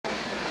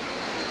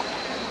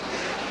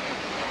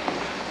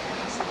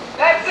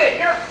it.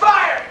 You're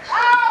fired.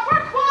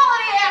 We're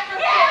quality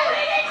actors. Yeah,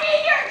 we didn't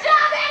need your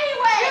job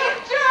anyway. You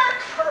jerk,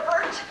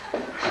 pervert.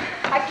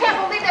 I can't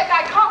believe that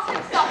guy calls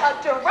himself a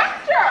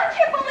director. I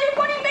can't believe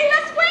what he made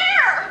us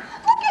wear.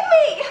 Look at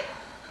me.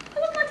 I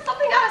look like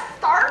something out of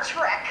Star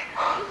Trek.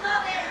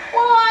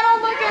 Well, I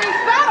don't look any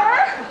better.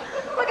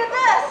 Look at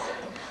this.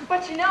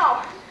 But you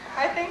know,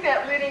 I think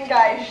that leading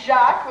guy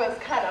Jacques was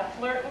kind of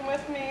flirting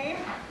with me.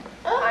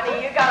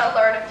 Honey, you gotta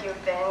learn a few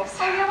things.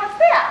 Oh yeah, what's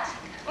that?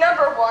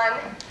 Number one,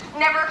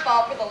 never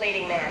fall for the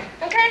leading man,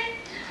 okay?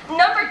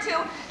 Number two,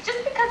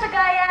 just because a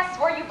guy asks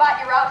where you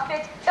bought your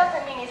outfit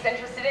doesn't mean he's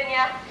interested in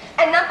you.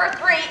 And number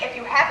three, if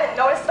you haven't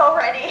noticed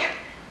already,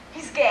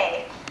 he's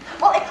gay.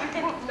 Well, if you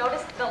didn't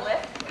notice the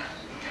list,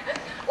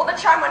 well, the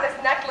charm on his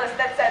necklace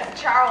that says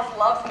Charles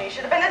loves me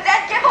should have been a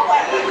dead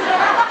giveaway.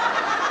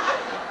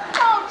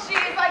 Oh,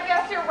 geez, I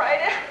guess you're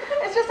right.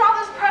 It's just all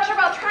this pressure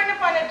about trying to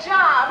find a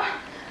job.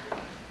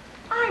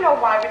 I know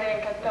why we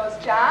didn't get those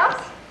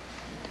jobs.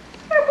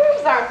 Our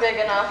boobs aren't big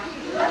enough.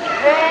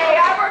 Hey,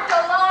 I worked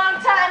a long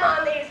time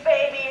on these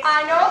babies.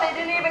 I know, they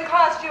didn't even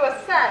cost you a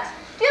cent.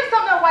 Do you have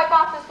something to wipe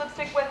off this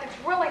lipstick with? It's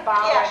really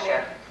bothering me.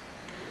 Yeah, sure.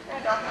 There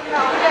you go.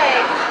 No,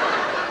 thanks.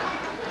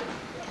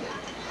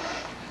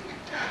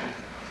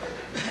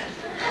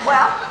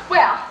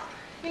 Well,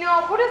 you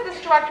know, who does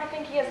this director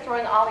think he is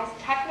throwing all these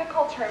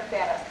technical terms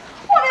at us?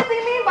 What does he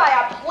mean by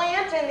a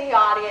plant in the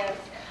audience?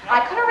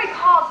 I could have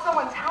recalled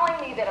someone telling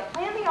me that a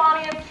plant in the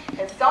audience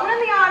is someone in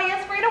the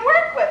audience for you to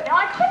work with.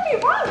 Now, I could be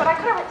wrong, but I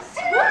could have...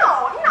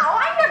 No,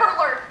 I never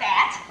learned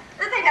that.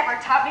 They never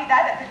taught me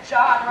that at the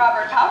John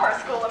Robert Power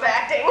School of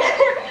Acting.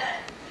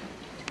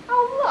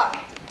 Oh, look.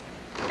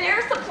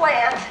 There's the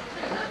plant.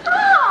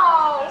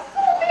 Oh,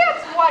 so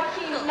that's what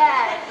he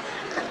meant.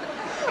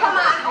 Come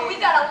on, we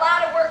got a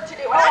lot of work to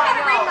do. And I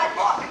gotta read my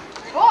book.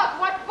 Book?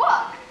 What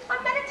book? On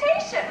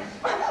meditation.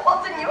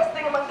 Well, it's the newest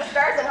thing among the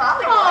stars in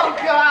Hollywood. Oh,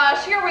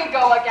 gosh, here we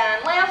go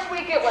again. Last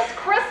week it was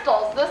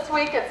crystals. This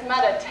week it's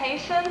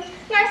meditation.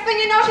 Next thing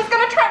you know, she's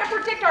going to try to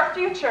predict our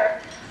future.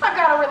 I've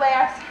got to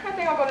relax. I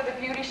think I'll go to the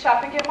beauty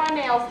shop and get my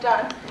nails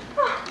done.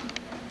 Oh,